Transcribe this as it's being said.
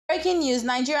Breaking news,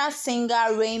 Nigerian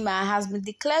singer Rema has been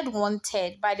declared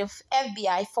wanted by the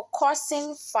FBI for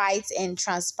causing fights and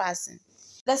trespassing.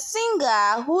 The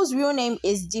singer, whose real name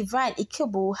is Divine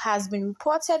Ikebu, has been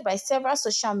reported by several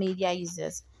social media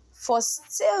users for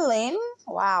stealing,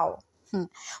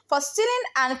 for stealing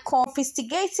and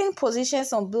confiscating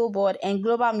positions on Billboard and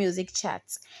global music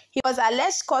charts. He was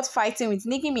alleged caught fighting with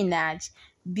Nicki Minaj,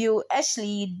 Bill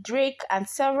Ashley, Drake, and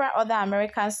several other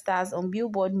American stars on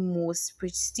Billboard's most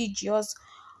prestigious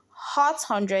Hot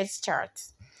 100 chart.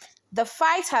 The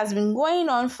fight has been going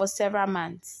on for several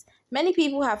months. Many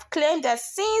people have claimed that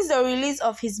since the release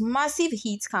of his massive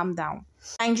hit Calm Down,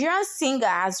 Nigerian singer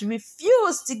has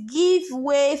refused to give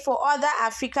way for other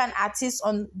African artists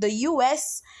on the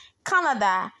US,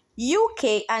 Canada,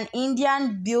 UK, and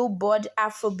Indian Billboard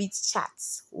Afrobeat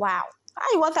charts. Wow. How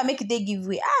you want to make it a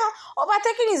giveaway?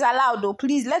 Overtaking is allowed though.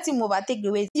 Please let him overtake the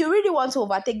way. If you really want to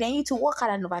overtake, then you need to work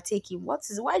hard and overtake him.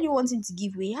 Why do you want him to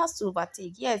give way? He has to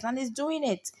overtake. Yes, and he's doing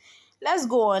it. Let's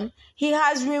go on. He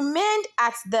has remained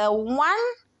at the one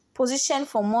position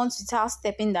for months without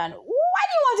stepping down. Why do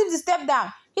you want him to step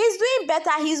down? He's doing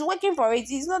better. He's working for it.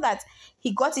 It's not that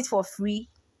he got it for free.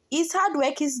 His hard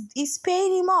work is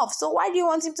paying him off. So why do you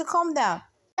want him to come down?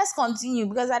 Let's continue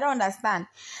because I don't understand.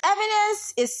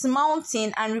 Evidence is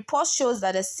mounting and reports shows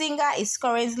that the singer is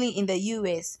currently in the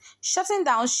US, shutting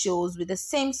down shows with the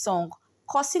same song,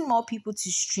 causing more people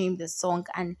to stream the song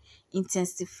and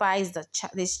intensifies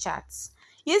these charts.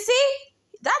 You see,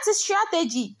 that's a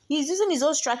strategy. He's using his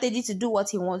own strategy to do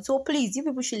what he wants. So please, you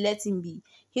people should let him be.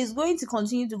 He's going to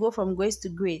continue to go from grace to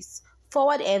grace.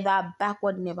 Forward ever,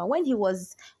 backward never. When he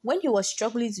was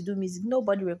struggling to do music,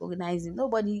 nobody recognized him.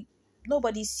 Nobody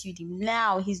sued him.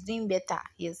 Now he's doing better.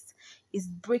 He's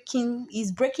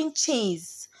breaking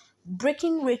chains,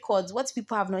 breaking records. What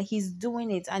people have known, he's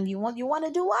doing it. And you want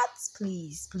to do what?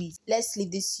 Please, let's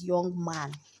leave this young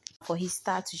man for his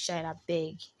star to shine. I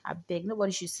beg.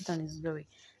 Nobody should sit on his glory.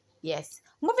 Yes.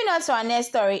 Moving on to our next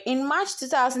story. In March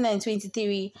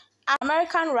 2023,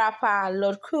 American rapper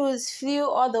Lord Cruz flew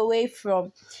all the way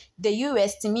from the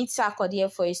US to meet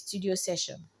Sarkodie for a studio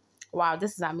session. Wow,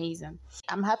 this is amazing.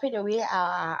 I'm happy the way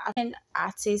our African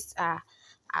artists are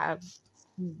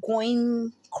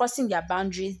crossing their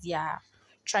boundaries. They are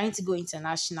trying to go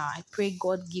international. I pray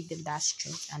God give them that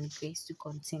strength and grace to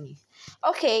continue.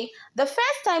 Okay, the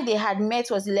first time they had met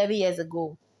was 11 years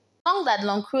ago. The song that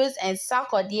Lord Cruz and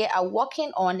Sarkodie are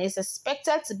working on is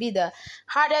expected to be the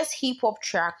hardest hip-hop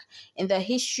track in the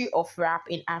history of rap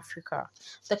in Africa.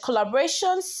 The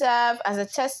collaboration serves as a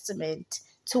testament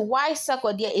to why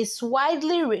Sarkodie is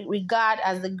widely regarded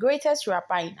as the greatest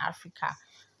rapper in Africa.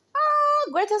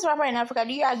 Greatest rapper in Africa.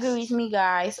 Do you agree with me,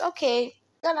 guys? Okay.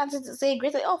 Got nothing to say.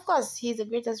 Of course, he's the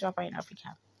greatest rapper in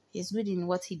Africa. He's good in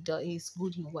what he does.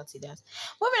 Moving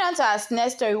on to our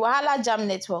next story. Wahala Jam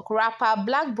Network. Rapper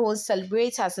Blagbones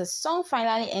celebrates as his song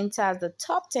finally enters the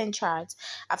top 10 charts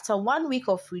after 1 week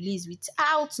of release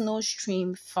without no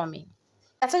stream forming.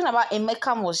 I'm talking about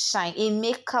Emeka Must Shine.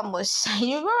 Emeka Must Shine.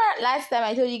 You remember last time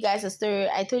I told you guys a story?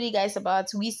 I told you guys about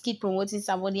Wizkid promoting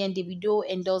somebody and Davido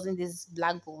endorsing this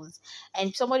Blagbones.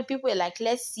 And people were like,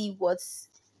 let's see what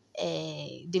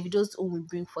Davido's own will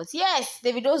bring forth. Yes,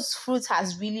 Davido's fruit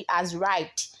has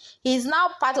riped. He's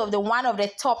now part of one of the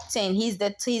top 10. He's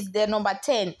the number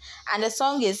 10. And the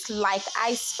song is Like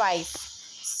Ice Spice.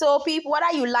 So people,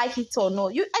 whether you like it or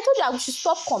not, I told you I should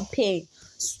stop comparing.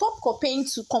 Stop comparing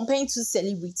to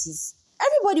celebrities.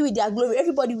 Everybody with their glory,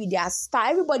 everybody with their star,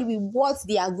 everybody with what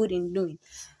they are good in doing.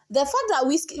 The fact that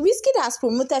Wizkid has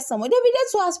promoted someone,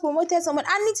 Davido too has promoted someone,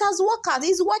 and it has worked out.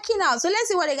 It's working out. So let's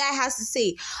see what the guy has to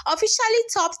say. Officially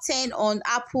top 10 on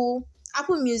Apple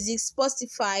Music,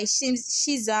 Spotify,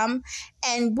 Shazam,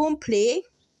 and Boomplay.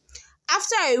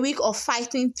 After a week of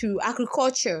fighting through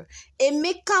agriculture,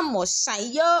 Emeka must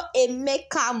shine.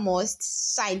 Emeka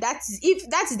must shine. That is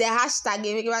the hashtag.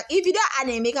 If you don't add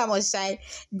Emeka must shine,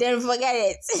 then forget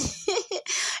it.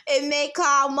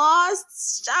 Emeka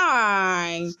must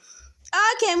shine.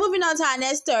 Okay, moving on to our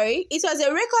next story. It was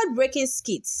a record-breaking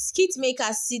skit. Skit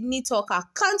maker Sydney Tucker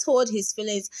can't hold his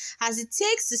feelings as he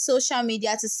takes to social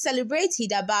media to celebrate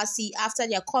Hida Basi after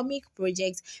their comic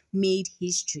project made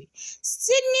history.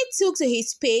 Sydney took to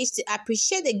his page to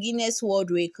appreciate the Guinness World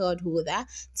Record holder,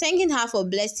 thanking her for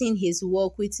blessing his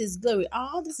work with his glory.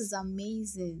 Oh, this is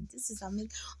amazing.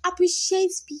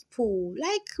 Appreciate people.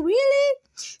 Like, really?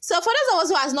 So for those of us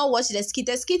who has not watched the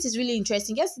skit is really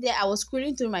interesting. Yesterday I was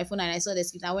scrolling through my phone and I saw the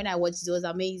skit, and when I watched it, it was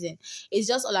amazing. It's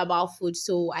just all about food,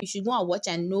 so you should go and watch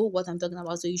and know what I'm talking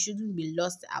about, so you shouldn't be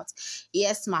lost out.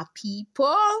 Yes, my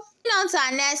people. On to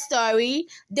our next story.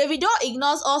 Davido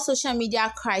ignores all social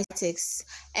media critics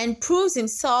and proves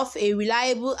himself a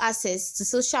reliable asset to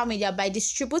social media by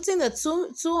distributing the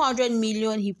 200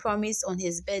 million he promised on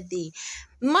his birthday.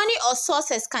 Money or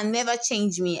sources can never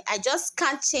change me. I just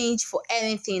can't change for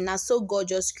anything. Now, so God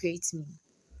just creates me.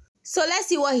 So let's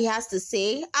see what he has to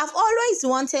say. I've always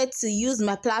wanted to use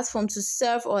my platform to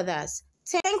serve others.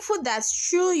 Thankful that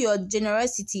through your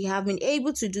generosity have been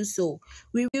able to do so.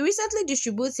 We recently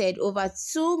distributed over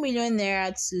 2 million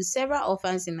naira to several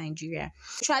orphans in Nigeria.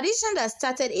 A tradition that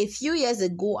started a few years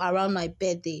ago around my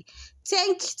birthday.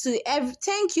 Thank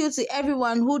you to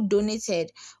everyone who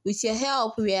donated. With your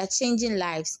help, we are changing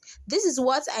lives. This is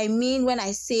what I mean when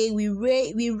I say we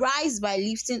rise by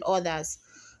lifting others.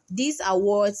 These are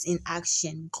words in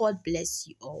action. God bless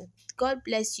you all. God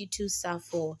bless you too, sir,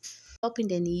 for helping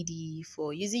the needy,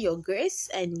 for using your grace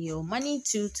and your money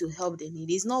to help the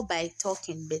needy. It's not by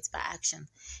talking, but by action.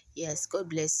 Yes, God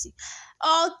bless you.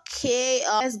 Okay,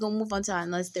 let's go move on to our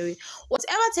next story.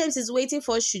 Whatever Thames is waiting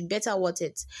for should better watch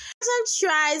it. Some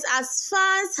tries as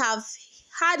fans have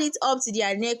had it up to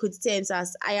their neck with Thames,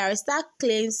 as Ayarista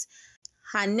claims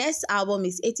her next album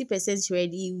is 80%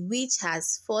 ready, which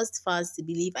has forced fans to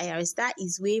believe Ayarista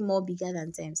is way more bigger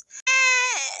than Thames.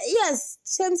 Yes,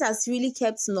 Thames has really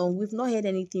kept long. We've not heard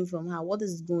anything from her. What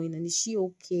is going on? Is she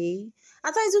okay?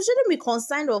 At times, we shouldn't be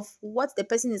concerned of what the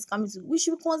person is coming to. We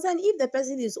should be concerned if the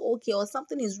person is okay or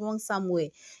something is wrong somewhere.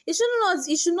 It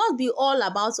should not be all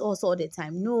about us all the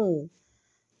time. No.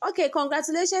 Okay,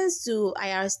 congratulations to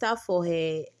Ayarista for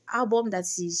her album that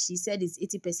she said is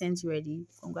 80% ready.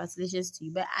 Congratulations to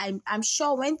you. But I'm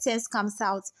sure when Thames comes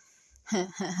out,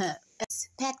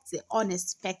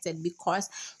 unexpected, because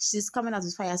she's coming out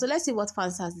with fire. So let's see what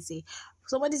fans has to say.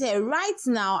 Somebody said, right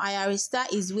now,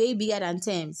 Ayarista is way bigger than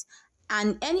Thames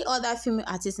and any other female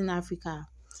artist in Africa.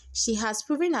 She has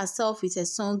proven herself with her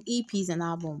song, EPs, and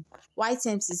album. Why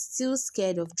Thames is still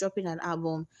scared of dropping an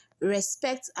album?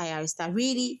 Respect Ayarista.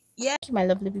 Really? Yeah. My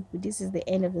lovely people, this is the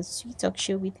end of the Sweet Talk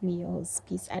Show with me, your host,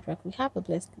 Peace Adrak. We have a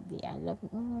blessed day. I love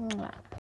you.